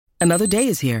Another day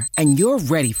is here, and you're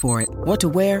ready for it. What to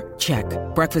wear? Check.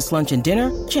 Breakfast, lunch, and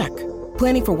dinner? Check.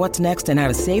 Planning for what's next and how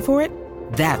to save for it?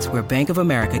 That's where Bank of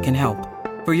America can help.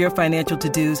 For your financial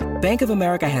to-dos, Bank of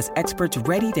America has experts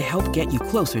ready to help get you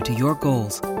closer to your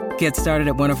goals. Get started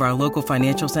at one of our local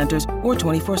financial centers or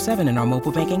 24/7 in our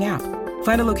mobile banking app.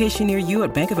 Find a location near you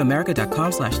at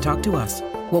bankofamerica.com/talktous.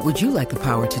 What would you like the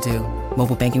power to do?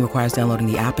 Mobile banking requires downloading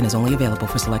the app and is only available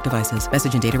for select devices.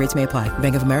 Message and data rates may apply.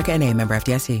 Bank of America N.A., member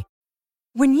FDIC.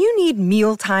 When you need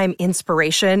mealtime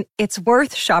inspiration, it's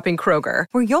worth shopping Kroger,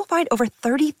 where you'll find over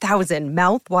 30,000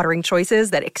 mouth-watering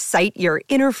choices that excite your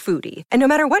inner foodie. And no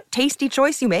matter what tasty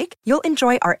choice you make, you'll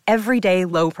enjoy our everyday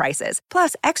low prices,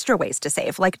 plus extra ways to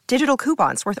save, like digital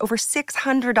coupons worth over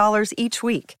 $600 each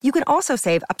week. You can also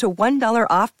save up to $1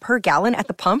 off per gallon at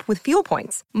the pump with fuel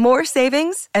points. More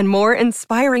savings and more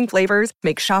inspiring flavors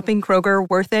make shopping Kroger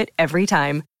worth it every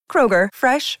time. Kroger,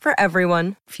 fresh for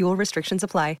everyone. Fuel restrictions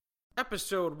apply.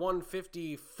 Episode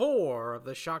 154 of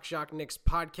the Shock Shock Knicks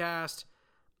podcast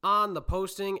on the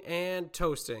Posting and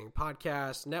Toasting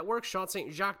Podcast Network. Sean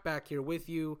St. Jacques back here with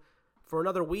you for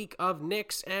another week of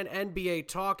Knicks and NBA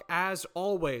talk. As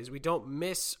always, we don't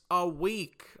miss a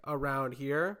week around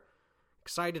here.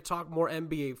 Excited to talk more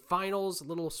NBA Finals, a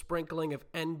little sprinkling of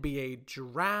NBA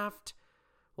Draft.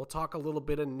 We'll talk a little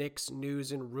bit of Knicks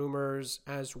news and rumors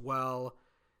as well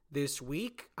this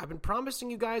week. I've been promising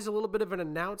you guys a little bit of an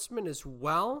announcement as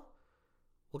well.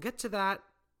 We'll get to that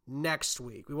next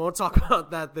week. We won't talk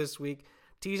about that this week.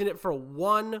 Teasing it for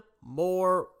one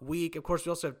more week. Of course, we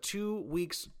also have 2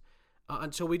 weeks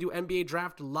until we do NBA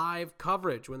Draft live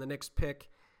coverage when the Knicks pick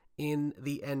in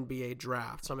the NBA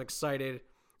Draft. So I'm excited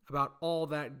about all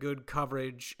that good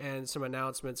coverage and some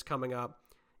announcements coming up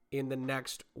in the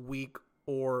next week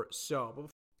or so.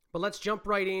 But let's jump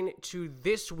right into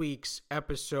this week's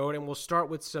episode, and we'll start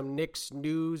with some Knicks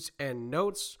news and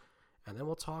notes, and then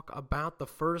we'll talk about the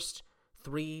first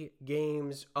 3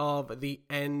 games of the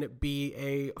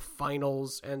NBA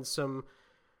Finals and some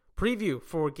preview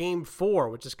for Game 4,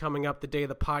 which is coming up the day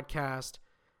the podcast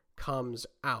comes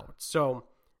out. So,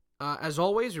 as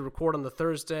always, we record on the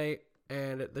Thursday,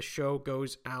 and the show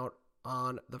goes out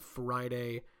on the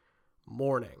Friday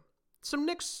morning. Some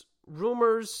Knicks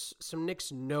rumors, some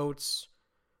Knicks notes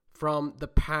from the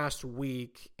past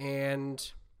week,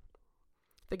 and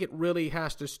I think it really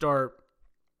has to start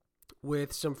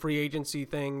with some free agency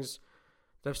things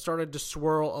that have started to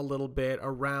swirl a little bit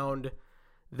around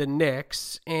the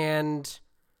Knicks, and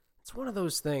it's one of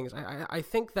those things. I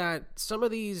think that some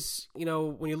of these, when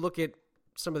you look at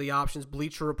some of the options,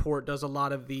 Bleacher Report does a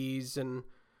lot of these, and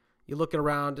you look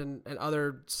around and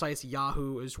other sites,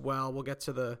 Yahoo as well. We'll get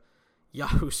to the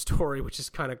Yahoo story, which is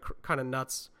kind of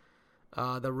nuts,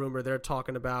 the rumor they're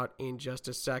talking about in just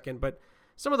a second. But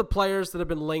some of the players that have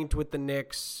been linked with the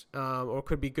Knicks or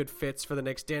could be good fits for the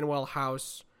Knicks, Danuel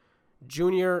House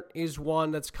Jr. is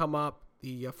one that's come up,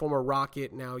 the former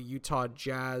Rocket, now Utah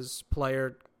Jazz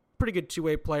player, pretty good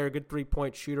two-way player, good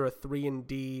three-point shooter, a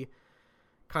 3-and-D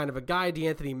kind of a guy.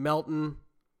 DeAnthony Melton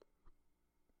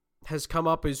has come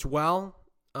up as well.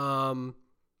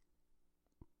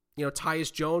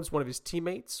 Tyus Jones, one of his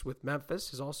teammates with Memphis,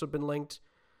 has also been linked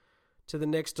to the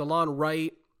Knicks. DeLon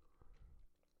Wright,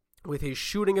 with his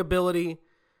shooting ability,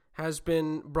 has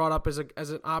been brought up as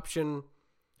an option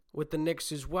with the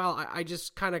Knicks as well. I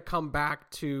just kind of come back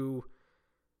to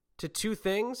 2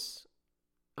 things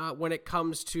when it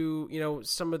comes to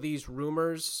some of these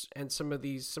rumors and some of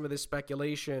this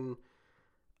speculation.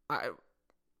 I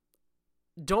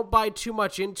don't buy too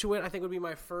much into it, I think would be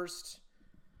my first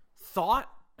thought,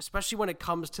 especially when it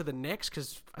comes to the Knicks,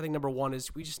 because I think number one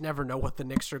is we just never know what the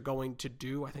Knicks are going to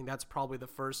do. I think that's probably the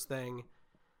first thing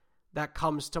that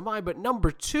comes to mind. But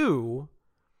number 2,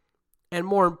 and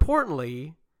more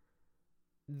importantly,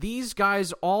 these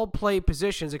guys all play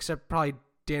positions except probably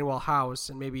Danuel House,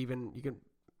 and maybe even you can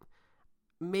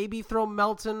maybe throw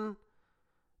Melton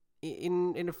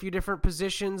in a few different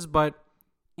positions, but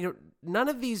none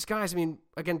of these guys. I mean,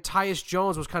 again, Tyus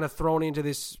Jones was kind of thrown into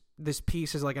this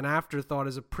piece as like an afterthought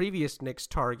as a previous Knicks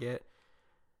target.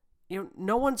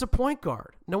 No one's a point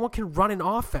guard. No one can run an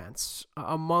offense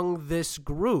among this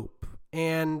group.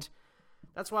 And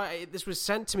that's why this was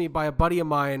sent to me by a buddy of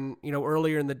mine,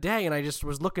 earlier in the day. And I just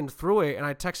was looking through it and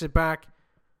I texted back,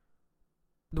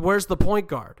 where's the point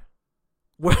guard?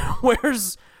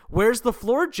 Where's the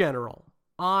floor general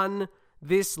on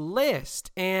this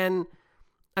list? And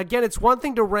again, it's one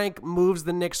thing to rank moves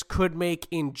the Knicks could make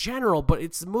in general, but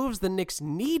it's moves the Knicks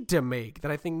need to make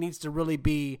that I think needs to really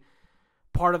be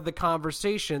part of the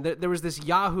conversation. There was this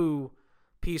Yahoo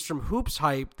piece from Hoops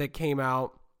Hype that came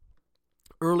out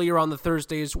earlier on the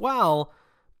Thursday as well,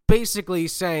 basically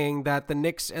saying that the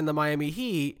Knicks and the Miami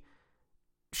Heat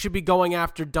should be going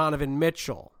after Donovan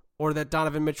Mitchell, or that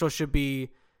Donovan Mitchell should be,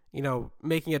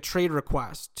 making a trade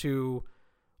request to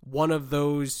one of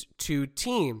those two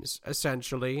teams,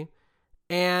 essentially.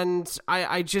 And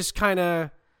I just kind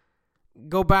of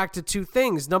go back to two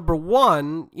things. Number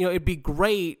one, it'd be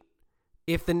great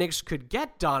if the Knicks could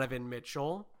get Donovan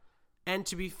Mitchell. And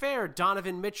to be fair,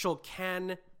 Donovan Mitchell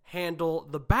can handle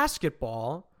the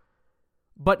basketball,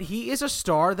 but he is a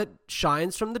star that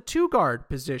shines from the two-guard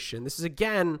position. This is,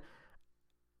 again,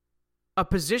 a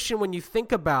position when you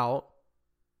think about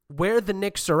where the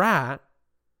Knicks are at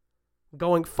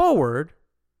going forward,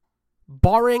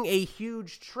 barring a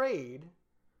huge trade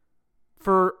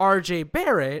for RJ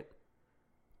Barrett,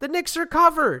 the Knicks are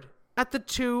covered at the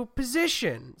two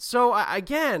position. So,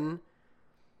 again,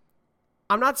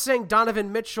 I'm not saying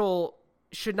Donovan Mitchell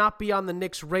should not be on the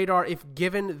Knicks' radar if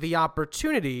given the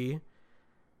opportunity,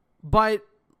 but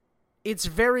it's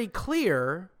very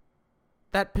clear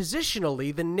that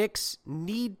positionally the Knicks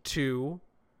need to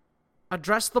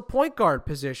address the point guard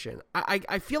position.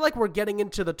 I feel like we're getting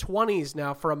into the 20s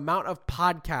now for amount of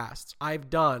podcasts I've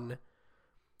done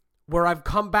where I've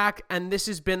come back and this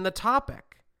has been the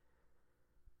topic.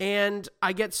 And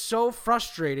I get so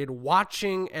frustrated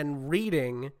watching and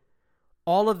reading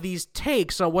all of these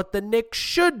takes on what the Knicks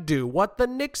should do, what the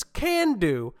Knicks can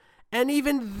do. And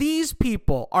even these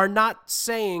people are not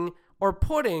saying or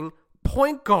putting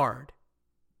point guard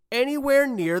anywhere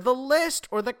near the list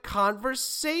or the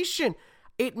conversation.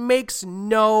 It makes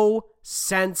no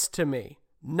sense to me.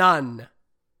 None.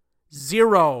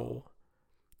 Zero.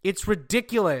 It's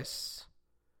ridiculous.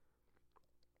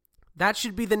 That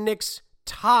should be the Knicks'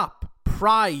 top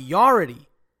priority,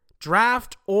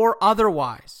 draft or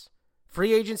otherwise.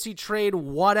 Free agency, trade,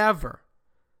 whatever.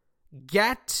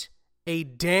 Get a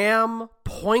damn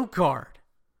point guard.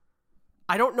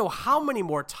 I don't know how many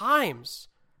more times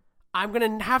I'm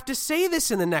going to have to say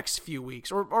this in the next few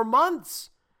weeks or months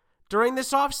during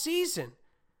this offseason.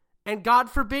 And God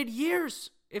forbid years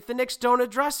if the Knicks don't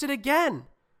address it again.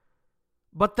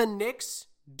 But the Knicks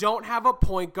don't have a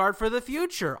point guard for the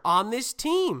future on this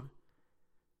team.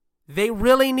 They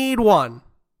really need one.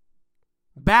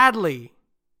 Badly.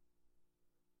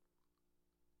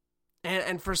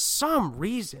 And for some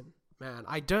reason, man,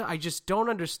 I just don't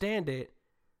understand it.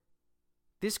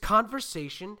 This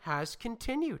conversation has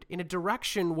continued in a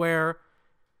direction where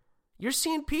you're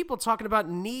seeing people talking about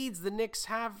needs the Knicks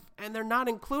have, and they're not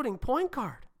including point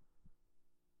guard.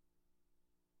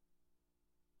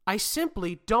 I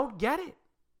simply don't get it.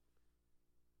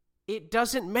 It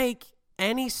doesn't make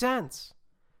any sense.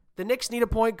 The Knicks need a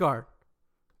point guard.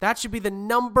 That should be the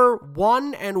number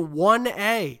 1 and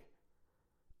 1A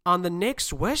on the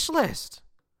Knicks wish list.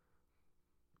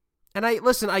 And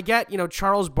I get,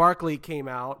 Charles Barkley came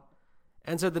out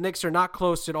and said the Knicks are not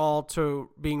close at all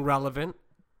to being relevant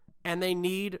and they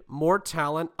need more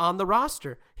talent on the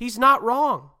roster. He's not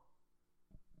wrong.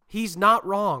 He's not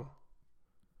wrong.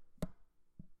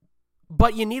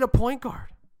 But you need a point guard.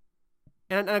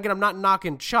 And again, I'm not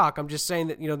knocking Chuck. I'm just saying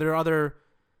that, there are other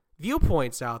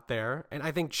viewpoints out there. And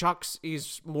I think Chuck's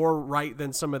is more right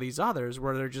than some of these others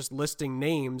where they're just listing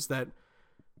names that,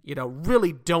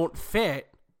 really don't fit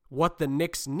what the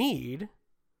Knicks need.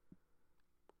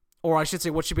 Or I should say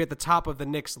what should be at the top of the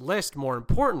Knicks list, more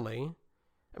importantly.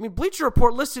 I mean, Bleacher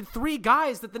Report listed 3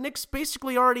 guys that the Knicks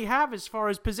basically already have as far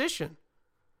as position.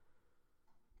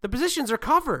 The positions are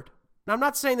covered. Now, I'm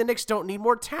not saying the Knicks don't need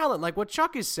more talent like what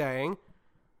Chuck is saying.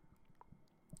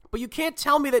 But you can't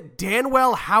tell me that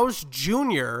Danwell House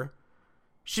Jr.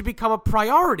 should become a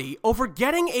priority over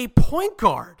getting a point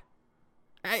guard.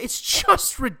 It's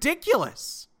just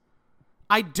ridiculous.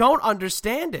 I don't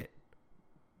understand it.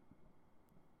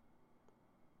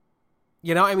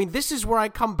 This is where I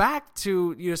come back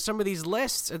to, some of these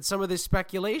lists and some of this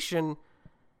speculation,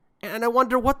 and I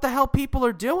wonder what the hell people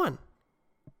are doing.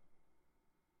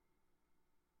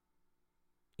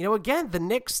 Again, the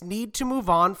Knicks need to move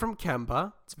on from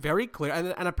Kemba. It's very clear.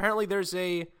 And apparently there's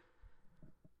a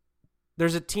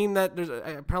team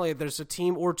there's a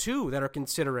team or two that are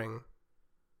considering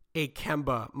a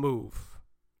Kemba move.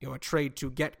 A trade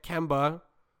to get Kemba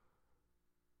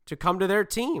to come to their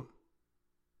team.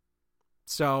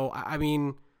 So,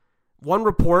 one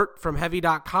report from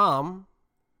Heavy.com,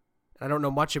 I don't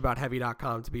know much about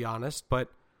Heavy.com to be honest,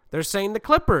 but they're saying the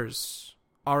Clippers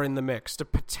are in the mix to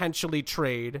potentially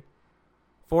trade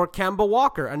for Kemba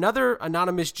Walker. Another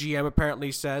anonymous GM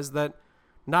apparently says that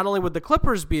not only would the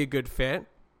Clippers be a good fit,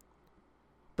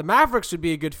 the Mavericks would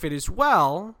be a good fit as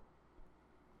well,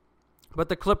 but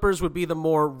the Clippers would be the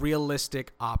more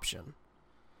realistic option.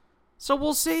 So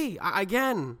we'll see.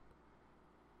 Again,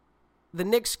 the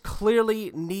Knicks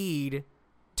clearly need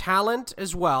talent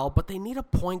as well, but they need a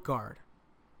point guard.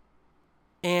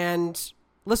 And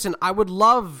listen, I would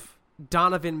love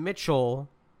Donovan Mitchell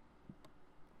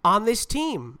on this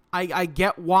team. I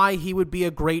get why he would be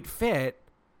a great fit.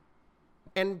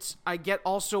 And I get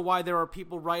also why there are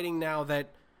people writing now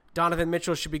that Donovan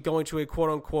Mitchell should be going to a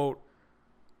quote-unquote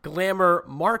glamour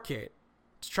market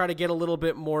to try to get a little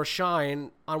bit more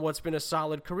shine on what's been a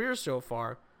solid career so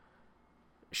far.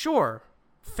 Sure,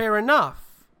 fair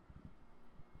enough.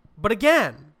 But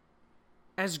again,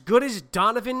 as good as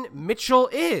Donovan Mitchell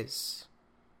is,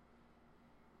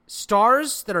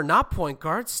 stars that are not point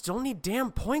guards still need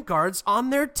damn point guards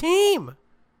on their team.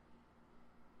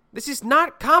 This is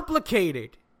not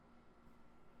complicated.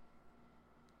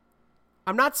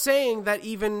 I'm not saying that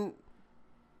even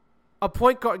a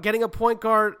point guard, getting a point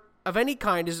guard of any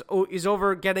kind is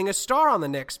over getting a star on the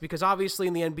Knicks, because obviously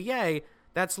in the NBA,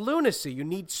 that's lunacy. You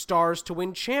need stars to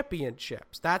win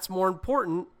championships. That's more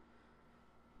important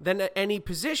than any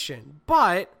position.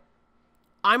 But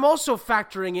I'm also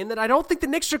factoring in that I don't think the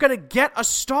Knicks are going to get a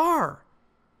star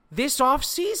this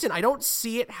offseason. I don't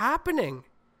see it happening.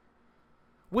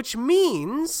 Which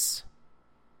means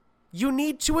you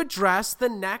need to address the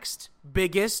next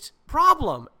biggest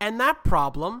problem. And that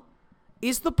problem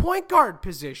is the point guard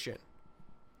position.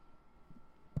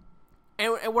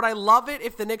 And would I love it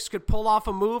if the Knicks could pull off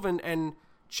a move and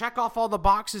check off all the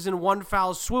boxes in one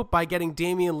foul swoop by getting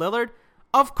Damian Lillard?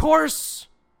 Of course.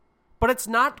 But it's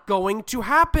not going to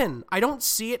happen. I don't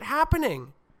see it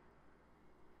happening.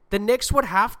 The Knicks would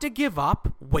have to give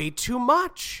up way too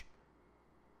much.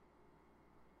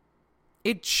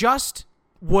 It just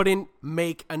wouldn't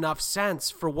make enough sense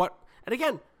for what... And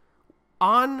again,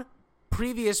 on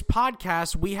previous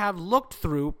podcasts, we have looked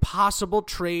through possible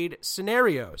trade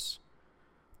scenarios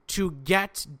to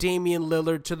get Damian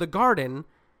Lillard to the Garden,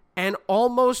 and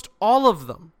almost all of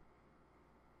them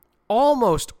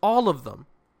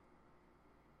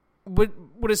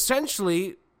would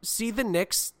essentially see the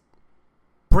Knicks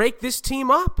break this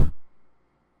team up.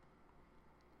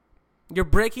 You're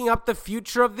breaking up the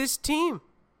future of this team.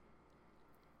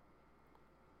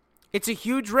 It's a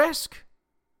huge risk.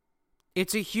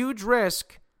 It's a huge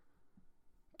risk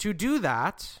to do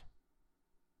that.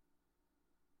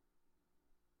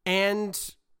 And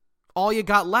all you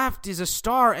got left is a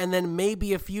star and then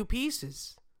maybe a few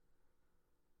pieces.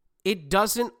 It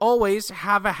doesn't always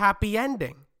have a happy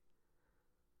ending.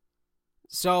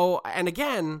 So, and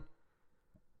again,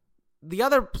 the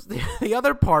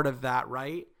other part of that,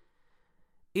 right,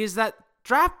 is that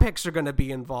draft picks are going to be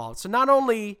involved. So not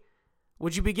only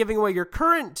would you be giving away your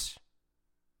current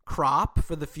crop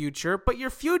for the future, but your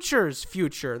future's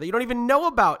future that you don't even know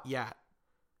about yet,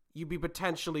 you'd be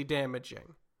potentially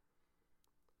damaging.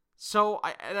 So,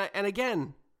 and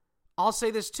again, I'll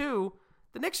say this too,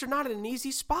 the Knicks are not in an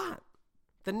easy spot.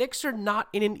 The Knicks are not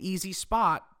in an easy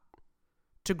spot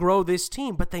to grow this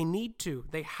team, but they need to.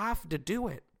 They have to do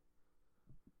it.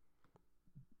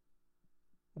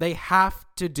 They have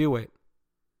to do it.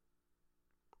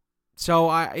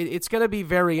 So it's going to be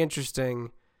very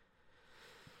interesting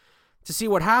to see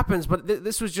what happens. But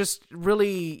this was just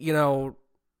really,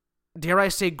 dare I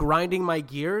say, grinding my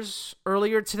gears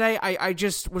earlier today. I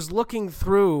just was looking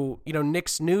through,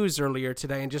 Knicks news earlier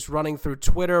today and just running through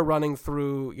Twitter, running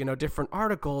through, different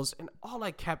articles. And all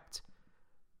I kept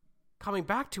coming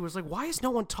back to was like, why is no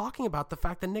one talking about the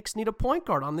fact that Knicks need a point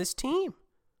guard on this team?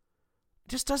 It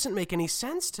just doesn't make any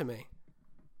sense to me.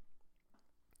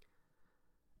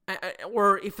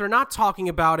 Or if they're not talking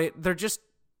about it, they're just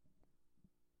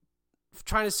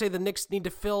trying to say the Knicks need to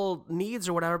fill needs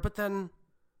or whatever. But then,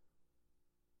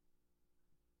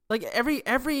 like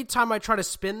every time I try to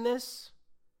spin this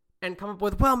and come up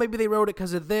with, well, maybe they wrote it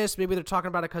because of this, maybe they're talking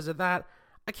about it because of that,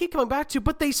 I keep coming back to,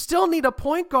 but they still need a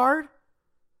point guard.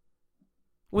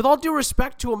 With all due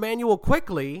respect to Emmanuel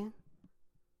Quickley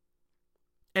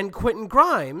and Quentin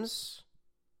Grimes,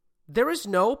 there is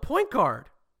no point guard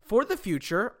for the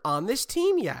future on this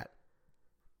team yet.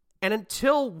 And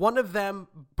until one of them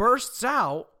bursts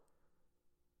out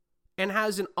and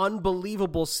has an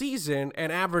unbelievable season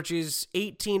and averages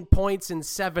 18 points and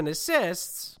 7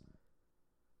 assists,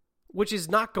 which is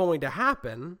not going to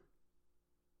happen,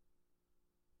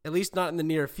 at least not in the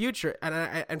near future.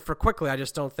 And for Quickley, I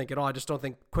just don't think at all. I just don't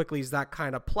think Quickley's that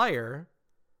kind of player.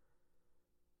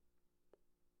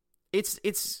 It's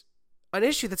an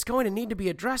issue that's going to need to be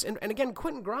addressed. And again,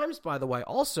 Quentin Grimes, by the way,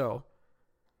 also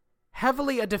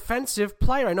heavily a defensive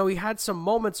player. I know he had some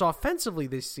moments offensively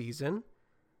this season,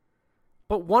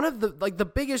 But one of the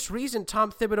biggest reason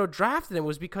Tom Thibodeau drafted him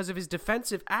was because of his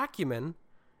defensive acumen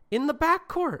in the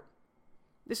backcourt.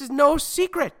 This is no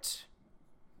secret.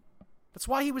 That's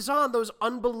why he was on those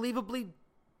unbelievably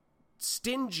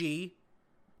stingy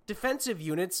defensive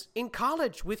units in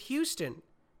college with Houston,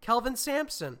 Kelvin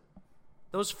Sampson.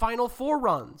 Those Final Four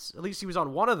runs. At least he was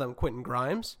on one of them, Quentin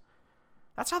Grimes.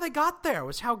 That's how they got there,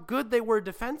 was how good they were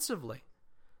defensively.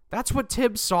 That's what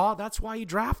Tibbs saw. That's why he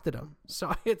drafted him.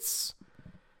 So it's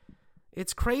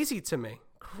crazy to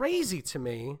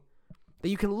me that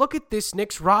you can look at this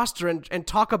Knicks roster and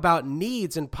talk about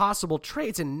needs and possible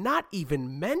trades and not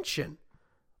even mention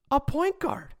a point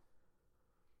guard.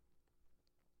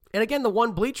 And again, the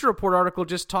one Bleacher Report article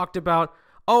just talked about,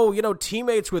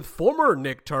 teammates with former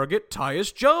Knick target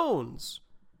Tyus Jones.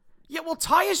 Yeah, well,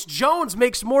 Tyus Jones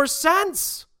makes more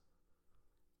sense.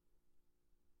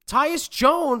 Tyus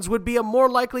Jones would be a more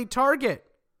likely target,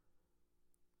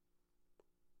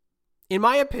 in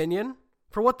my opinion,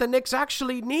 for what the Knicks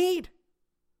actually need.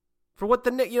 For what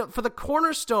for the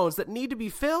cornerstones that need to be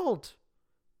filled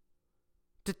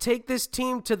to take this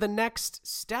team to the next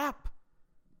step.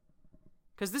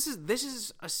 Because this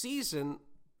is a season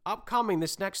upcoming,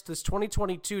 this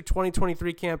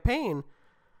 2022-2023 campaign.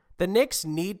 The Knicks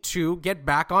need to get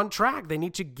back on track. They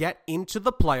need to get into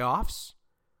the playoffs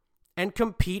and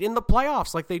compete in the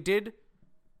playoffs like they did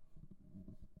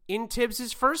in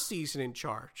Tibbs' first season in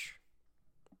charge.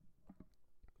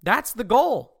 That's the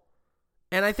goal.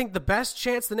 And I think the best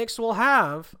chance the Knicks will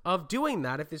have of doing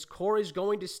that, if this core is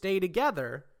going to stay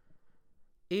together,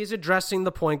 is addressing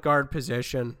the point guard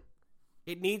position.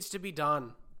 It needs to be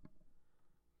done.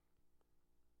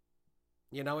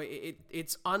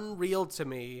 It's unreal to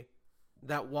me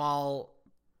that while,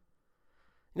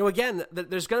 again,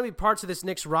 there's going to be parts of this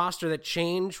Knicks roster that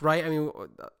change, right? I mean,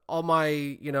 all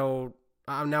my,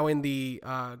 I'm now in the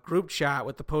group chat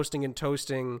with the Posting and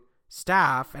Toasting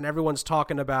staff, and everyone's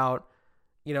talking about,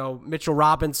 Mitchell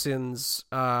Robinson's,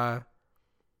 money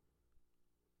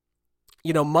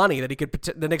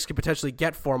that the Knicks could potentially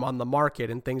get for him on the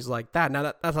market and things like that. Now,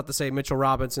 that's not to say Mitchell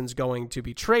Robinson's going to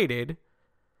be traded.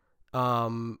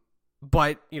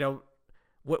 But,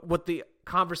 what the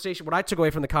conversation, what I took away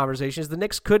from the conversation is the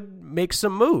Knicks could make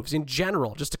some moves in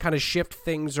general just to kind of shift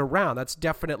things around. That's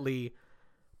definitely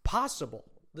possible.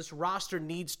 This roster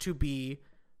needs to be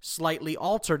slightly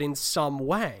altered in some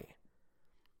way.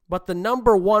 But the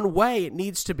number one way it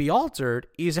needs to be altered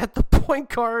is at the point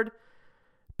guard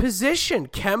position.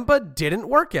 Kemba didn't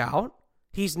work out.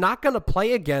 He's not going to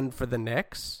play again for the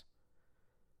Knicks.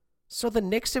 So the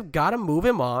Knicks have got to move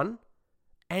him on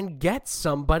and get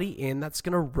somebody in that's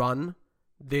going to run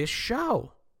this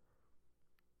show.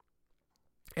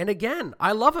 And again,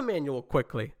 I love Immanuel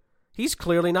Quickley. He's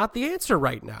clearly not the answer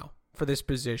right now for this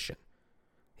position.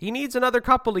 He needs another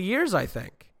couple of years, I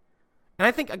think. And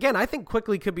I think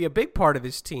Quickley could be a big part of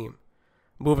this team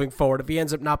moving forward if he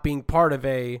ends up not being part of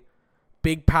a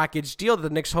big package deal that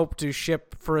the Knicks hope to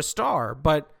ship for a star.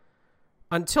 But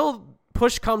until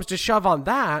push comes to shove on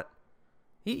that,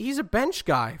 he's a bench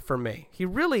guy for me. He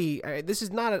really, I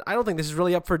don't think this is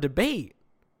really up for debate.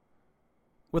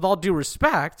 With all due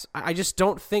respect, I just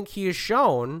don't think he has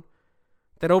shown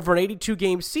that over an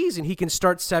 82-game season, he can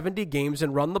start 70 games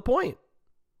and run the point.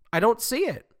 I don't see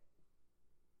it.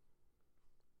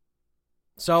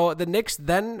 So the Knicks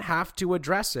then have to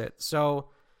address it. So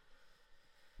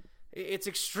it's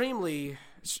extremely,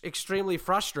 extremely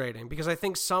frustrating because I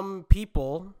think some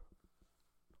people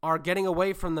are getting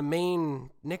away from the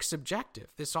main Knicks objective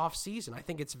this offseason. I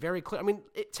think it's very clear. I mean,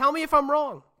 tell me if I'm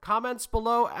wrong. Comments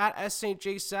below at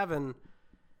SSJ7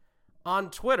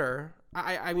 on Twitter.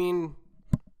 I mean,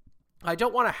 I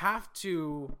don't want to have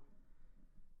to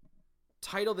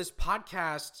title this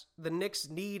podcast "The Knicks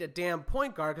Need a Damn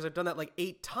Point Guard" because I've done that like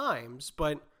 8 times,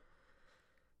 but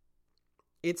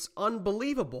it's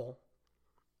unbelievable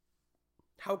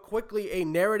how quickly a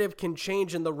narrative can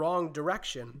change in the wrong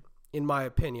direction, in my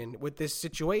opinion, with this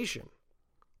situation.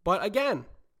 But again,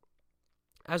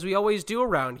 as we always do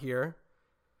around here,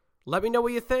 let me know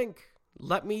what you think.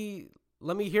 Let me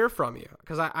hear from you,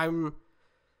 because I'm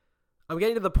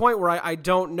getting to the point where I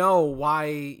don't know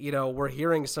why, we're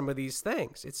hearing some of these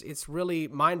things. It's really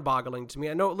mind-boggling to me.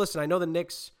 I know the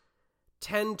Knicks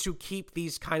tend to keep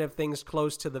these kind of things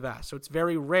close to the vest. So it's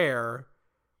very rare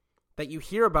that you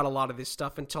hear about a lot of this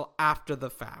stuff until after the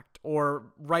fact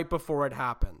or right before it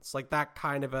happens. Like that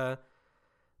kind of a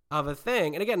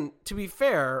thing. And again, to be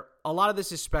fair, a lot of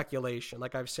this is speculation,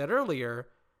 like I've said earlier.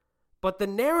 But the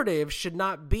narrative should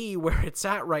not be where it's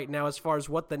at right now as far as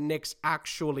what the Knicks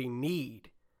actually need.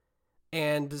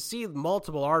 And to see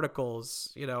multiple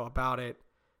articles, about it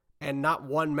and not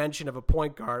one mention of a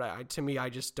point guard. To me, I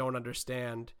just don't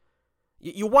understand.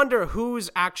 You wonder who's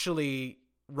actually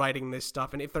writing this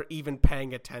stuff and if they're even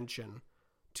paying attention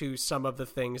to some of the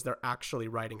things they're actually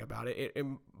writing about. It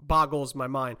boggles my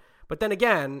mind. But then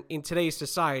again, in today's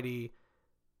society,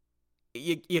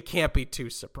 you can't be too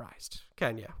surprised,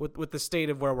 can you? With the state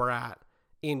of where we're at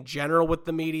in general with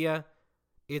the media,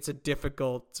 it's a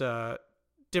difficult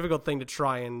thing to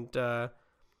try and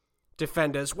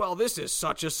defend as, well, this is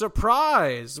such a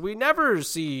surprise. We never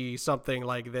see something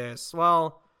like this.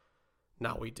 Well,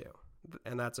 no, we do.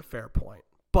 And that's a fair point.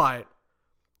 But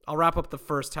I'll wrap up the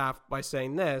first half by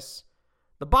saying this.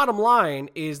 The bottom line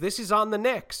is this is on the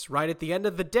Knicks, right? At the end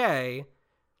of the day,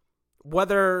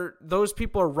 whether those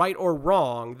people are right or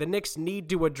wrong, the Knicks need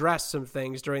to address some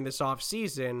things during this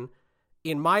offseason.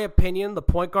 In my opinion, the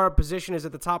point guard position is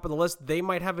at the top of the list. They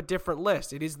might have a different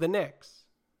list. It is the Knicks.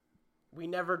 We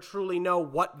never truly know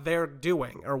what they're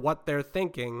doing or what they're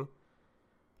thinking,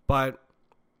 but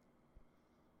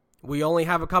we only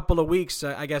have a couple of weeks,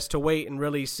 I guess, to wait and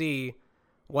really see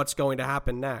what's going to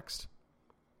happen next.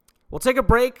 We'll take a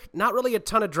break. Not really a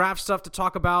ton of draft stuff to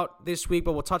talk about this week,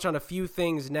 but we'll touch on a few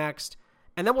things next.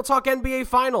 And then we'll talk NBA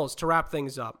Finals to wrap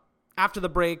things up. After the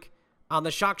break on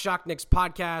the Shock Shock Knicks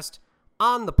podcast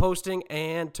on the Posting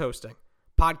and Toasting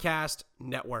Podcast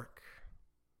Network.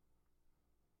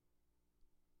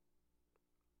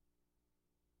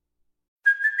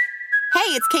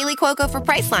 Hey, it's Kaylee Cuoco for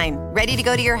Priceline. Ready to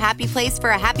go to your happy place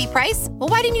for a happy price? Well,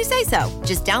 why didn't you say so?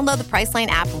 Just download the Priceline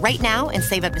app right now and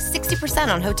save up to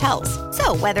 60% on hotels.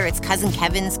 So whether it's Cousin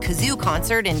Kevin's Kazoo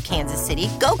Concert in Kansas City,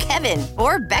 go Kevin,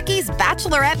 or Becky's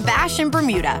Bachelorette Bash in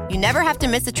Bermuda, you never have to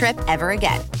miss a trip ever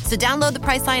again. So download the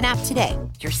Priceline app today.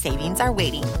 Your savings are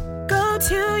waiting. Go to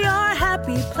your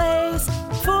happy place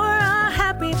for a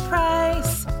happy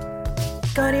price.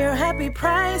 Go to your happy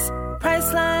price,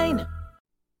 Priceline.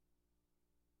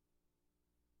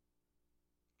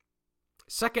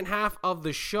 Second half of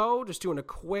the show, just doing a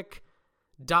quick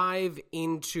dive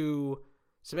into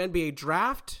some NBA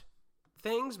draft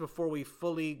things before we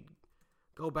fully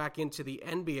go back into the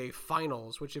NBA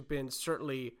Finals, which have been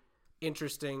certainly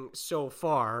interesting so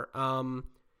far.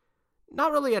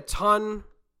 Not really a ton,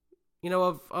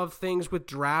 of things with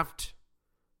draft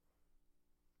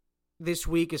this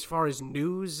week as far as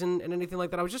news and anything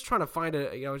like that. I was just trying to find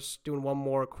just doing one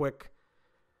more quick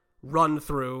run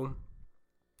through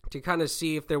to kind of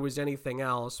see if there was anything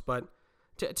else. But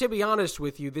to be honest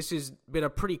with you, this has been a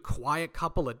pretty quiet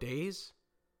couple of days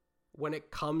when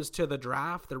it comes to the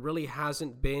draft. There really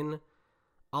hasn't been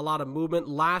a lot of movement.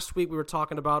 Last week we were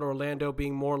talking about Orlando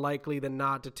being more likely than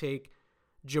not to take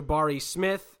Jabari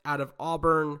Smith out of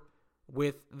Auburn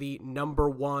with the number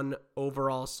 1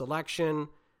 overall selection.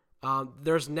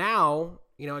 There's now,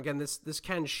 again, this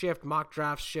can shift, mock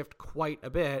drafts shift quite a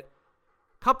bit.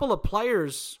 Couple of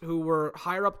players who were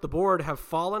higher up the board have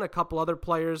fallen. A couple other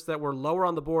players that were lower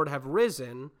on the board have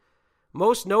risen.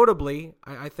 Most notably,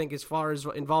 I think as far as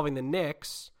involving the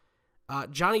Knicks,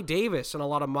 Johnny Davis in a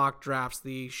lot of mock drafts,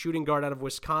 the shooting guard out of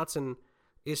Wisconsin,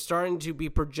 is starting to be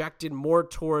projected more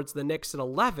towards the Knicks at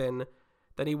 11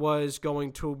 than he was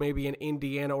going to maybe an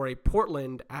Indiana or a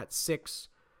Portland at 6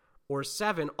 or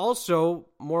 7. Also,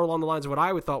 more along the lines of what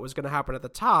I thought was going to happen at the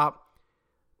top,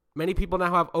 many people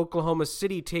now have Oklahoma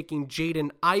City taking Jaden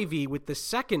Ivey with the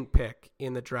 2nd pick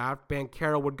in the draft.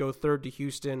 Banchero would go 3rd to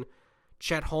Houston.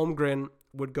 Chet Holmgren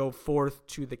would go 4th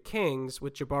to the Kings,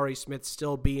 with Jabari Smith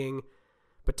still being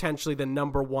potentially the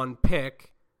number 1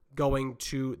 pick going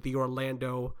to the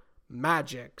Orlando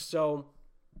Magic. So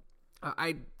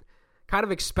I kind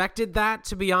of expected that,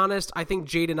 to be honest. I think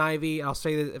Jaden Ivey, I'll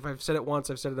say that if I've said it once,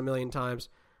 I've said it a million times.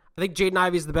 I think Jaden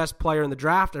Ivey is the best player in the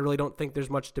draft. I really don't think there's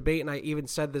much debate, and I even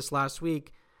said this last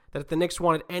week, that if the Knicks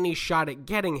wanted any shot at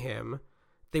getting him,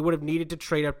 they would have needed to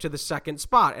trade up to the 2nd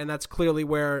spot, and that's clearly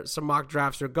where some mock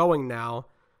drafts are going now,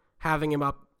 having him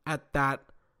up at that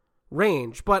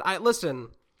range. But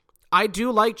I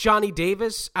do like Johnny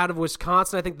Davis out of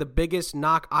Wisconsin. I think the biggest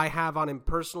knock I have on him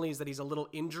personally is that he's a little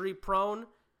injury prone,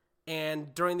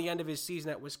 and during the end of his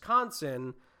season at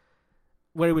Wisconsin,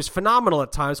 when he was phenomenal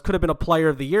at times, could have been a player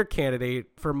of the year candidate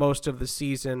for most of the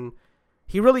season,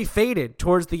 he really faded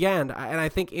towards the end. And I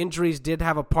think injuries did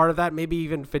have a part of that, maybe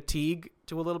even fatigue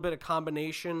to a little bit, a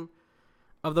combination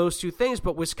of those two things.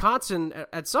 But Wisconsin,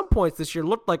 at some points this year,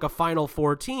 looked like a Final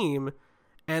Four team,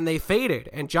 and they faded.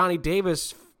 And Johnny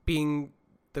Davis, being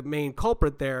the main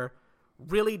culprit there,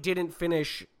 really didn't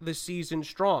finish the season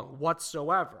strong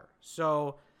whatsoever.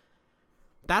 So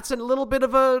that's a little bit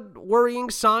of a worrying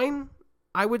sign,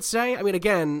 I would say. I mean,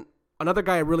 again, Another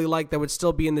guy I really like that would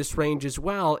still be in this range as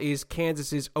well is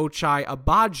Kansas's Ochai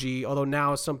Agbaji, although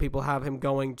now some people have him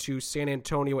going to San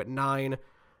Antonio at 9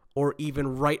 or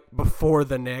even right before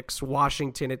the Knicks,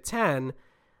 Washington at 10.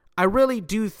 I really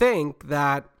do think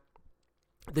that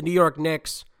the New York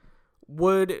Knicks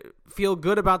would feel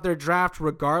good about their draft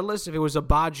regardless if it was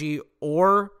Agbaji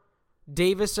or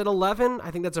Davis at 11. I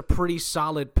think that's a pretty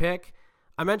solid pick.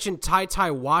 I mentioned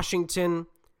Ty Washington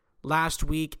last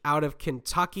week out of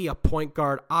Kentucky, a point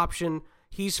guard option.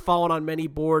 He's fallen on many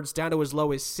boards down to as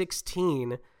low as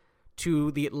 16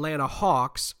 to the Atlanta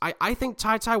Hawks. I think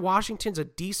Ty Washington's a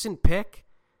decent pick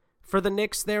for the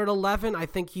Knicks there at 11. I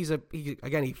think he's a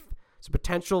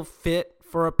potential fit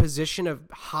for a position of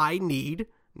high need.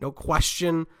 No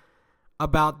question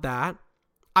about that.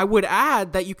 I would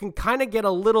add that you can kind of get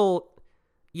a little,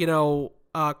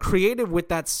 creative with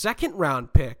that second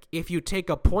round pick if you take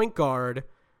a point guard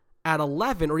at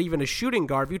 11 or even a shooting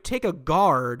guard. If you take a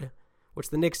guard,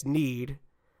 which the Knicks need,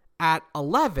 at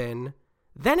 11,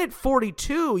 then at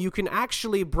 42, you can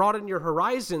actually broaden your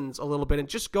horizons a little bit and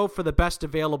just go for the best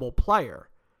available player.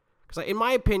 Because in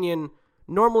my opinion,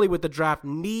 normally with the draft,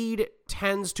 need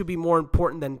tends to be more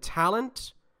important than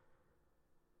talent.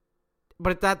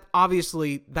 But that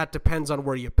depends on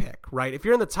where you pick, right? If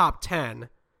you're in the top 10,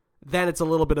 then it's a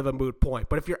little bit of a moot point.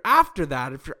 But if you're after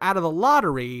that, if you're out of the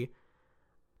lottery,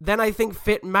 then I think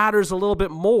fit matters a little bit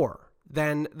more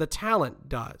than the talent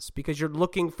does, because you're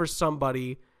looking for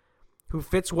somebody who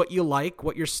fits what you like,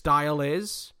 what your style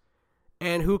is,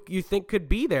 and who you think could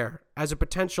be there as a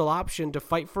potential option to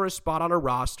fight for a spot on a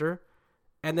roster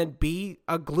and then be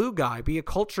a glue guy, be a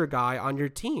culture guy on your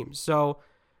team. So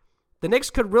the Knicks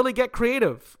could really get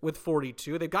creative with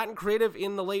 42. They've gotten creative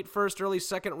in the late first, early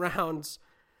second rounds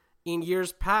in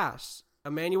years past.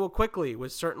 Emmanuel Quickley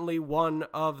was certainly one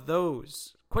of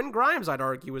those. Quentin Grimes, I'd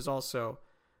argue, was also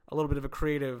a little bit of a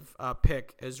creative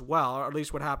pick as well, or at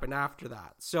least what happened after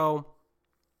that. So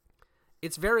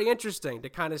it's very interesting to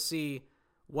kind of see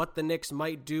what the Knicks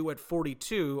might do at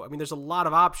 42. I mean, there's a lot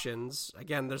of options.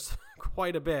 Again, there's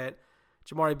quite a bit.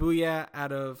 Jamari Bouye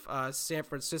out of San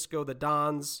Francisco, the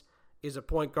Dons, is a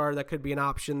point guard that could be an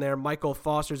option there. Michael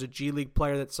Foster's a G League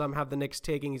player that some have the Knicks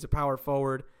taking. He's a power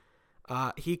forward.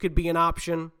 He could be an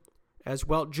option as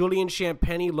well. Julian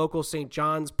Champagnie, local St.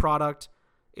 John's product,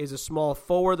 is a small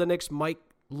forward the Knicks might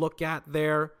look at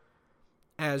there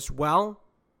as well.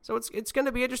 So it's going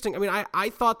to be interesting. I mean, I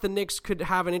thought the Knicks could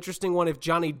have an interesting one if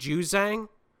Johnny Juzang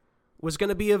was going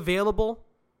to be available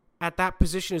at that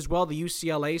position as well. The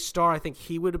UCLA star, I think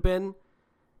he would have been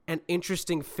an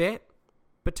interesting fit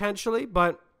potentially,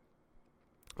 but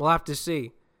we'll have to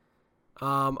see.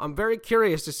 I'm very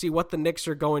curious to see what the Knicks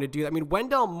are going to do. I mean,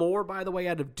 Wendell Moore, by the way,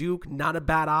 out of Duke, not a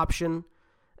bad option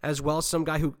as well. Some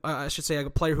guy who, a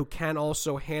player who can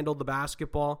also handle the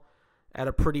basketball at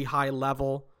a pretty high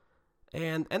level.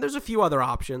 And there's a few other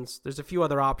options. There's a few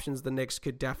other options the Knicks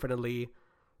could definitely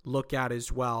look at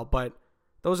as well. But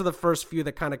those are the first few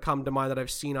that kind of come to mind that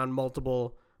I've seen on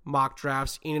multiple mock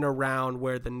drafts in and around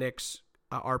where the Knicks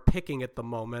are picking at the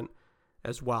moment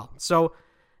as well. So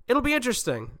it'll be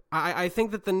interesting. I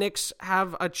think that the Knicks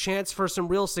have a chance for some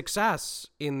real success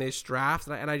in this draft.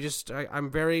 And I'm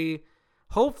very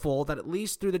hopeful that at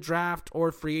least through the draft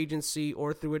or free agency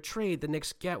or through a trade, the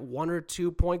Knicks get one or two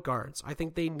point guards. I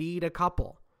think they need a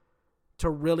couple to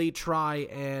really try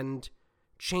and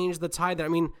change the tide there. I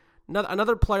mean,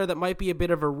 another player that might be a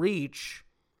bit of a reach,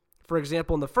 for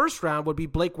example, in the first round would be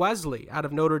Blake Wesley out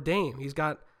of Notre Dame. He's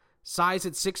got size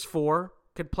at 6'4",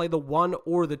 could play the 1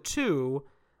 or the 2.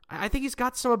 I think he's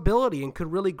got some ability and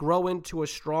could really grow into a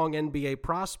strong NBA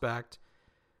prospect.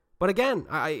 But again,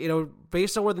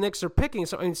 based on where the Knicks are picking,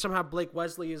 somehow Blake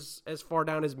Wesley is as far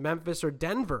down as Memphis or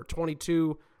Denver,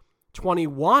 22,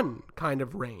 21 kind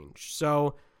of range.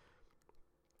 So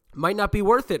might not be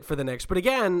worth it for the Knicks. But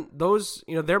again, those,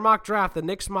 their mock draft, the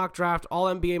Knicks mock draft, all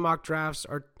NBA mock drafts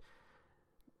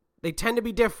they tend to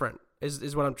be different,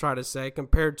 is what I'm trying to say,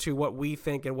 compared to what we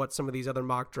think and what some of these other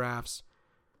mock drafts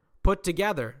put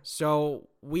together. So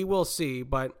we will see,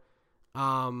 but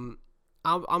I'm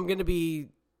going to be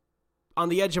on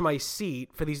the edge of my seat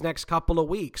for these next couple of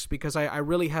weeks because I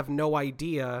really have no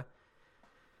idea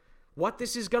what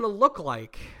this is going to look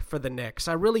like for the Knicks.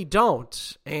 I really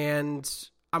don't. And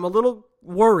I'm a little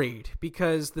worried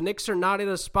because the Knicks are not in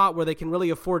a spot where they can really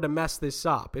afford to mess this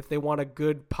up. If they want a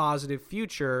good, positive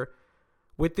future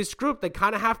with this group, they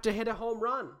kind of have to hit a home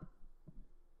run.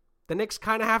 The Knicks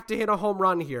kind of have to hit a home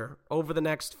run here over the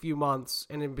next few months,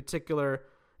 and in particular,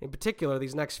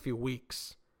 these next few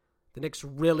weeks. The Knicks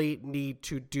really need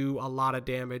to do a lot of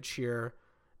damage here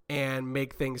and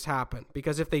make things happen.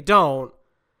 Because if they don't,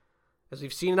 As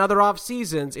we've seen in other off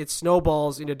seasons, it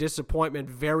snowballs into disappointment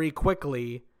very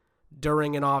quickly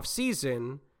during an off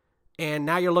season. And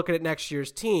now you're looking at next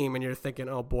year's team and you're thinking,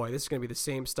 oh boy, this is going to be the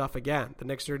same stuff again. The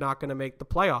Knicks are not going to make the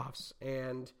playoffs.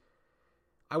 And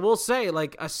I will say,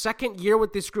 like, a second year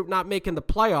with this group not making the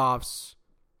playoffs,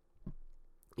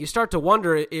 you start to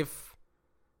wonder if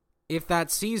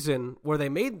that season where they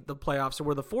made the playoffs or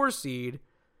were the 4 seed,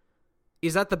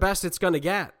 is that the best it's going to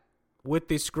get with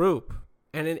this group?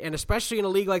 And especially in a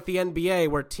league like the NBA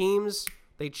where teams,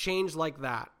 they change like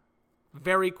that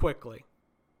very quickly.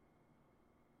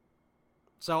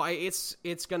 So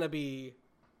it's going to be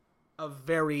a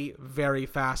very, very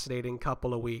fascinating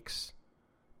couple of weeks.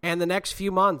 And the next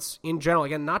few months in general,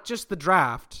 again, not just the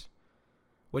draft,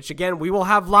 which again, we will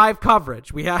have live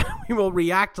coverage. We will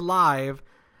react live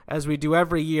as we do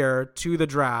every year to the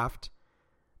draft.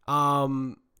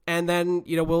 And then,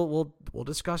 we'll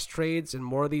discuss trades and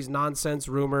more of these nonsense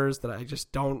rumors that I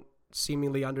just don't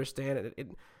seemingly understand.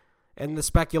 And the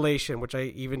speculation, which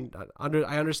I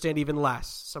understand even less.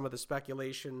 Some of the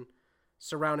speculation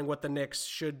surrounding what the Knicks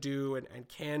should do and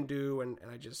can do, and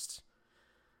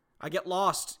I get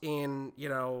lost in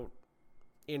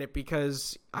it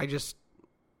because I just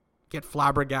get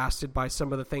flabbergasted by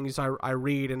some of the things I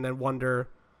read and then wonder,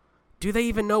 do they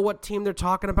even know what team they're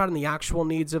talking about and the actual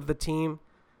needs of the team?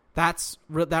 That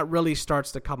really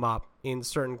starts to come up in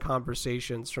certain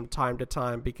conversations from time to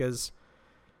time because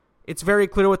it's very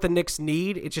clear what the Knicks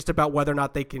need. It's just about whether or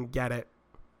not they can get it.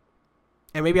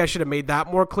 And maybe I should have made that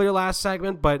more clear last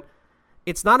segment, but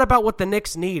it's not about what the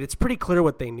Knicks need. It's pretty clear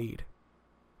what they need,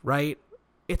 right?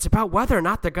 It's about whether or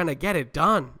not they're going to get it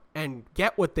done and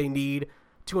get what they need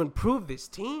to improve this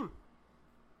team.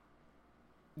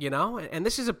 And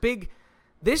this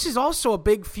is also a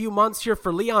big few months here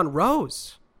for Leon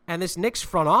Rose and this Knicks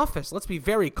front office. Let's be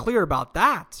very clear about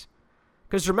that.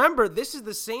 Because remember, this is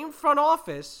the same front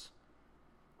office,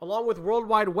 along with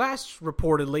Worldwide West,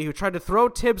 reportedly, who tried to throw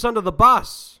Tibbs under the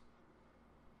bus.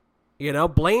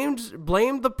 Blamed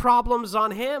the problems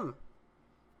on him.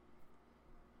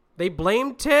 They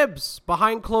blamed Tibbs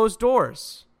behind closed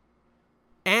doors.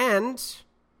 And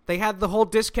they had the whole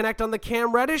disconnect on the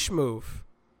Cam Reddish move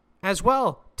as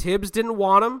well. Tibbs didn't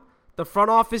want him. The front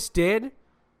office did.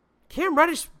 Cam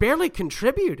Reddish barely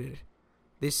contributed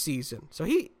this season. So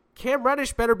Cam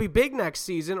Reddish better be big next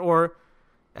season, or,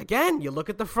 again, you look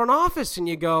at the front office and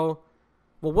you go,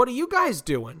 well, what are you guys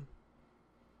doing?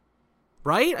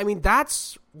 Right? I mean,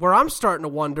 that's where I'm starting to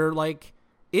wonder, like,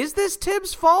 is this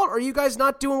Tibbs' fault, or are you guys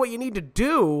not doing what you need to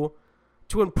do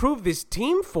to improve this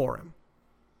team for him?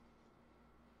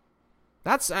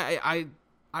 I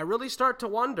really start to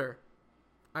wonder.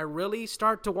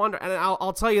 And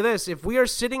I'll tell you this, if we are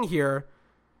sitting here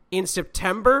in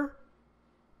September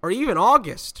or even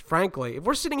August, frankly, if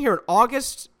we're sitting here in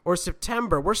August or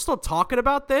September, we're still talking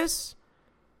about this,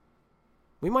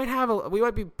 we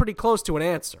might be pretty close to an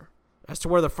answer as to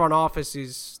where the front office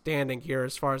is standing here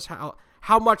as far as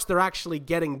how much they're actually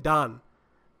getting done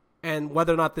and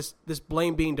whether or not this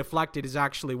blame being deflected is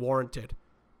actually warranted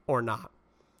or not.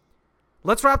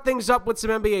 Let's wrap things up with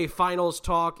some NBA Finals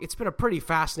talk. It's been a pretty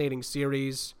fascinating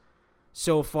series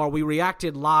so far. We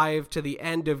reacted live to the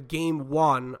end of Game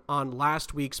 1 on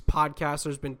last week's podcast.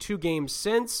 There's been 2 games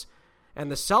since, and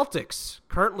the Celtics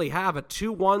currently have a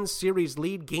 2-1 series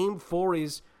lead. Game 4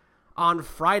 is on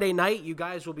Friday night. You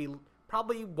guys will be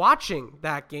probably watching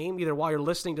that game either while you're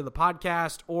listening to the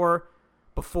podcast or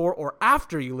before or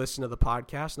after you listen to the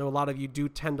podcast. I know a lot of you do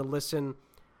tend to listen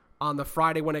on the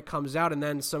Friday when it comes out, and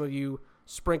then some of you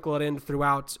sprinkle it in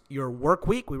throughout your work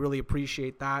week. We really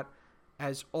appreciate that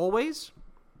as always.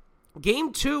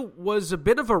 Game 2 was a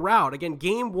bit of a rout. Again,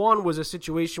 Game 1 was a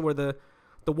situation where the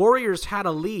Warriors had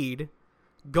a lead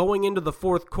going into the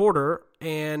fourth quarter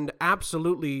and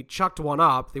absolutely chucked one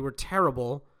up. They were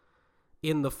terrible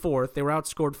in the fourth. They were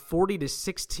outscored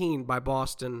 40-16 by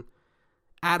Boston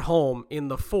at home in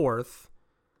the fourth.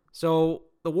 So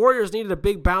the Warriors needed a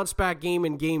big bounce-back game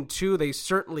in Game 2. They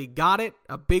certainly got it.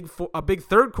 A big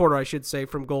third quarter, I should say,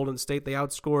 from Golden State. They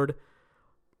outscored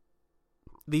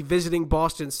the visiting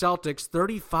Boston Celtics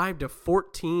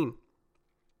 35-14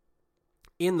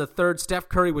 in the third. Steph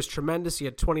Curry was tremendous. He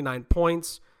had 29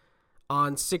 points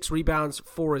on 6 rebounds,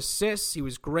 4 assists. He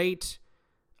was great.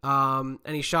 And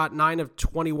he shot 9 of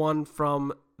 21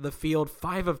 from the field,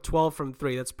 5 of 12 from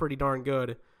 3. That's pretty darn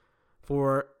good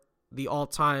for the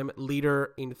all-time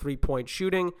leader in three-point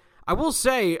shooting. I will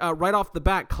say, right off the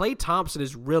bat, Klay Thompson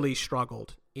has really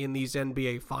struggled in these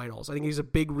NBA Finals. I think he's a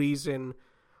big reason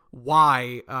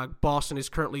why Boston is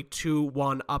currently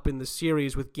 2-1 up in the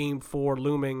series with Game 4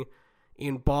 looming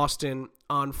in Boston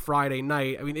on Friday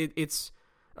night. I mean,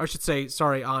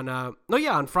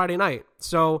 on Friday night.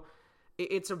 So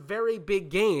it's a very big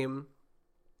game.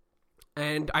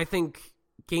 And I think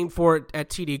game 4 at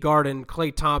TD Garden,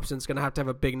 Klay Thompson's going to have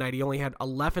a big night. He only had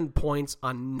 11 points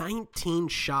on 19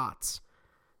 shots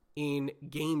in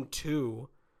game 2.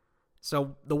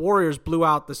 So the Warriors blew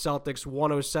out the Celtics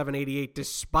 107-88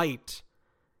 despite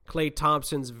Klay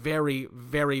Thompson's very,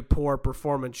 very poor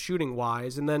performance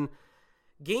shooting-wise. And then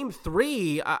game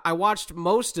 3, I watched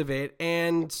most of it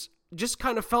and just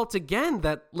kind of felt again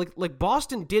that like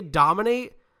Boston did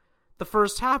dominate the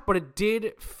first half, but it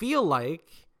did feel like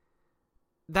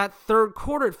that third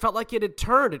quarter, it felt like it had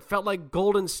turned. It felt like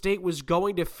Golden State was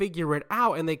going to figure it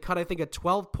out, and they cut, I think, a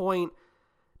 12-point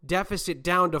deficit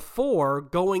down to 4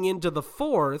 going into the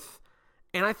fourth.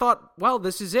 And I thought, well,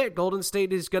 this is it. Golden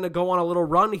State is going to go on a little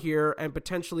run here and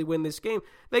potentially win this game.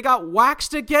 They got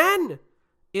waxed again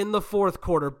in the fourth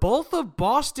quarter. Both of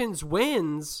Boston's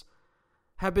wins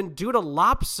have been due to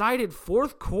lopsided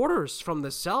fourth quarters from the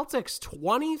Celtics,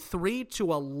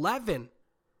 23-11.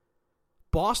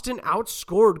 Boston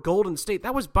outscored Golden State.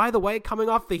 That was, by the way, coming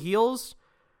off the heels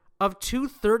of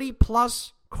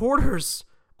 230-plus quarters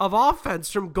of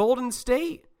offense from Golden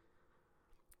State.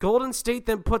 Golden State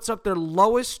then puts up their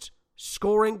lowest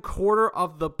scoring quarter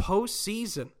of the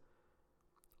postseason.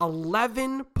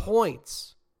 11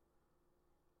 points.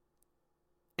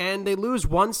 And they lose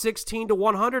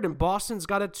 116-100, and Boston's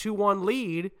got a 2-1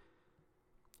 lead.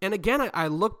 And again, I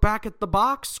look back at the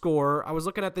box score. I was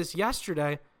looking at this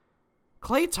yesterday.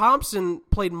 Klay Thompson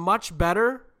played much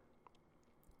better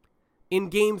in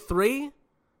game 3,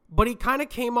 but he kind of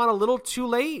came on a little too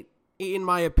late, in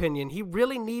my opinion. He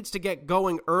really needs to get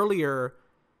going earlier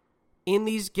in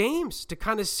these games to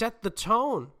kind of set the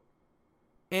tone.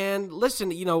 And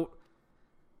listen,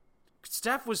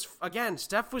 Steph was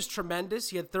tremendous.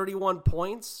 He had 31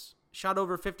 points, shot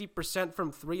over 50%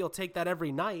 from 3. You'll take that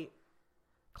every night.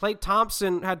 Klay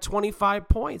Thompson had 25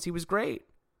 points. He was great.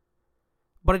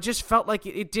 But it just felt like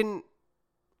it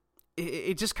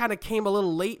just kind of came a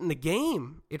little late in the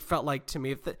game, it felt like to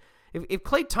me. If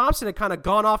Klay Thompson had kind of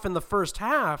gone off in the first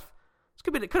half, it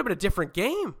could have been a different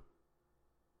game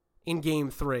in game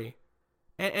 3.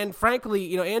 And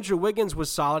frankly, Andrew Wiggins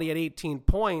was solid. He had 18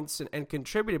 points and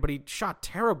contributed, but he shot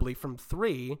terribly from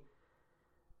 3.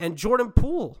 And Jordan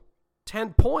Poole,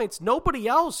 10 points. Nobody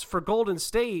else for Golden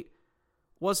State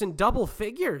was in double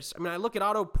figures. I mean, I look at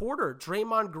Otto Porter.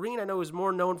 Draymond Green, I know, is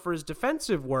more known for his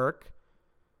defensive work.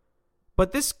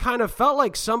 But this kind of felt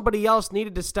like somebody else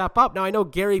needed to step up. Now, I know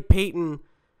Gary Payton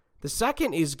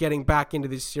II is getting back into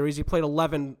this series. He played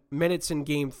 11 minutes in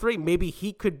game 3. Maybe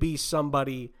he could be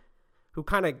somebody who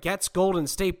kind of gets Golden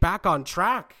State back on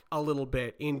track a little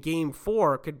bit in game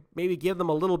 4, could maybe give them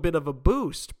a little bit of a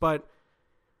boost. But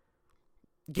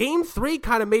game 3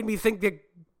 kind of made me think that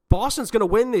Boston's going to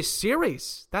win this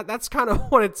series. That's kind of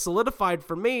what it solidified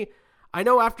for me. I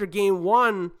know after game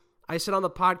 1, I said on the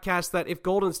podcast that if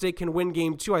Golden State can win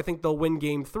game 2, I think they'll win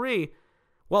game 3.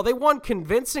 Well, they won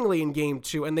convincingly in game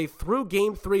 2, and they threw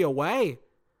game 3 away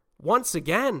once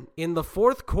again in the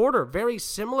fourth quarter, very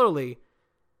similarly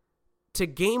to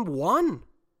game 1.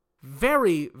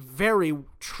 Very, very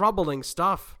troubling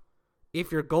stuff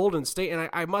if you're Golden State. And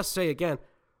I must say again,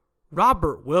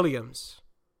 Robert Williams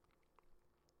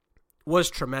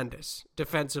was tremendous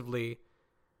defensively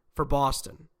for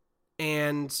Boston.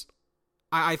 And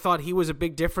I thought he was a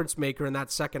big difference maker in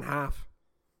that second half,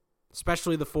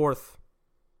 especially the fourth,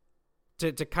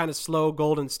 to kind of slow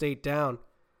Golden State down.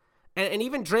 And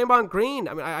even Draymond Green,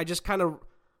 I mean, I just kind of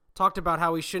talked about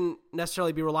how he shouldn't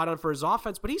necessarily be relied on for his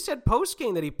offense, but he said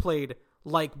post-game that he played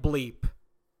like bleep,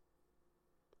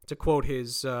 to quote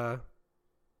his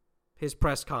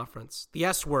press conference. The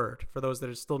S word, for those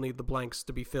that still need the blanks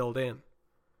to be filled in.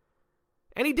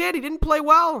 And he did. He didn't play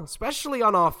well, especially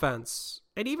on offense.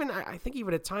 And even, I think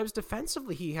even at times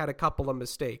defensively, he had a couple of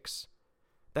mistakes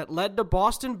that led to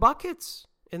Boston buckets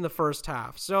in the first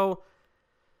half. So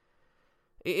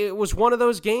it was one of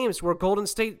those games where Golden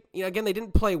State, again, they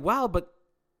didn't play well, but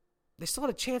they still had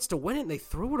a chance to win it, and they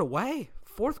threw it away.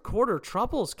 Fourth quarter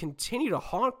troubles continue to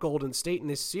haunt Golden State in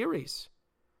this series.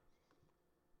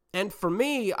 And for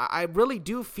me, I really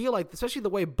do feel like, especially the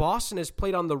way Boston has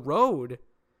played on the road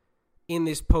in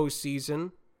this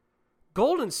postseason,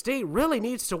 Golden State really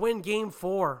needs to win game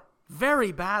 4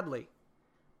 very badly.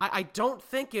 I don't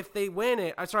think if they win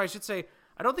it, I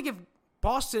don't think if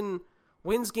Boston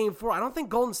wins game 4, I don't think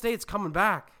Golden State's coming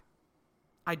back.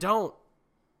 I don't.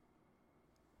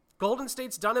 Golden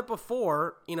State's done it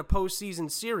before in a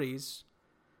postseason series.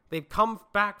 They've come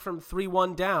back from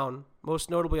 3-1 down, most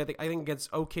notably, I think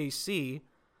against OKC.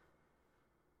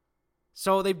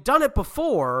 So they've done it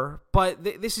before, but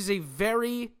this is a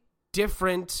very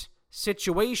different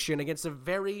situation against a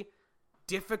very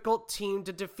difficult team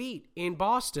to defeat in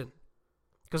Boston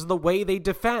because of the way they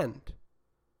defend.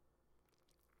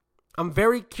 I'm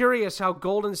very curious how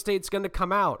Golden State's going to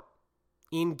come out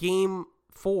in Game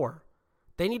 4.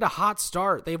 They need a hot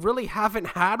start. They really haven't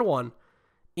had one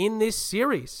in this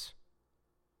series.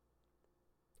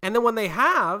 And then when they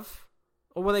have,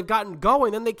 or when they've gotten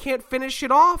going, then they can't finish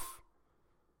it off.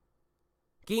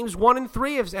 Games 1 and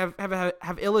 3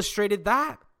 have illustrated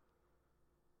that.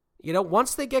 You know,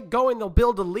 once they get going, they'll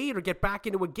build a lead or get back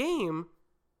into a game,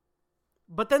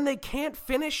 but then they can't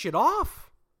finish it off.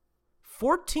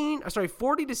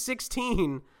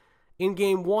 40-16 in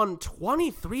Game 1,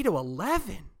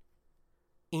 23-11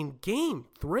 in Game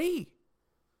 3.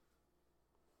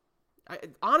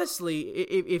 Honestly,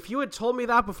 if you had told me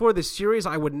that before this series,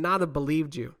 I would not have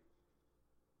believed you.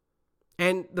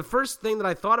 And the first thing that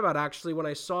I thought about, actually, when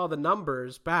I saw the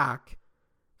numbers back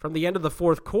from the end of the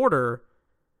fourth quarter,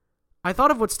 I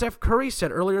thought of what Steph Curry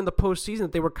said earlier in the postseason,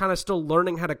 that they were kind of still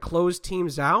learning how to close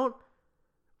teams out.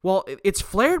 Well, it's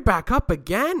flared back up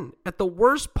again at the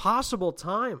worst possible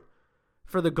time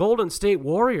for the Golden State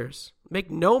Warriors.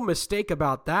 Make no mistake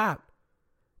about that.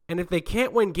 And if they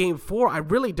can't win Game 4, I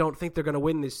really don't think they're going to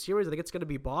win this series. I think it's going to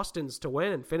be Boston's to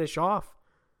win and finish off.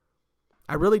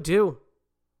 I really do.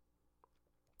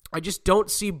 I just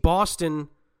don't see Boston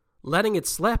letting it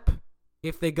slip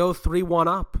if they go 3-1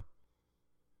 up.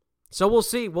 So we'll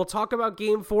see. We'll talk about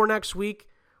Game 4 next week.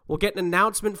 We'll get an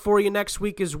announcement for you next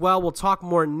week as well. We'll talk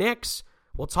more Knicks.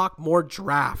 We'll talk more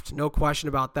draft. No question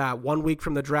about that. 1 week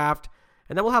from the draft.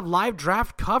 And then we'll have live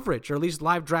draft coverage, or at least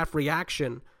live draft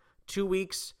reaction, 2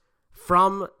 weeks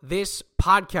from this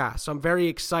podcast. So I'm very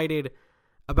excited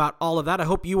about all of that. I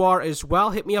hope you are as well.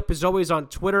 Hit me up as always on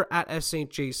Twitter at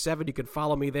SSJ7. You can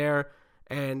follow me there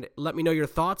and let me know your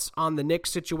thoughts on the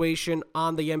Knicks situation,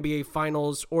 on the NBA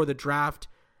Finals, or the draft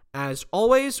as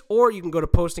always. Or you can go to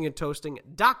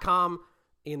postingandtoasting.com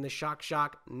in the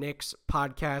Shock Knicks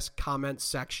podcast comment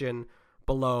section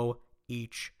below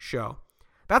each show.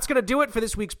 That's going to do it for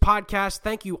this week's podcast.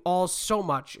 Thank you all so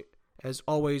much, as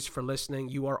always, for listening.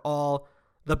 You are all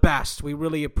the best. We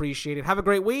really appreciate it. Have a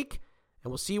great week,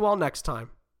 and we'll see you all next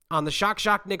time on the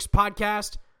Shock Knicks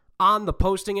podcast on the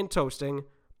Posting and Toasting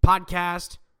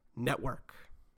Podcast Network.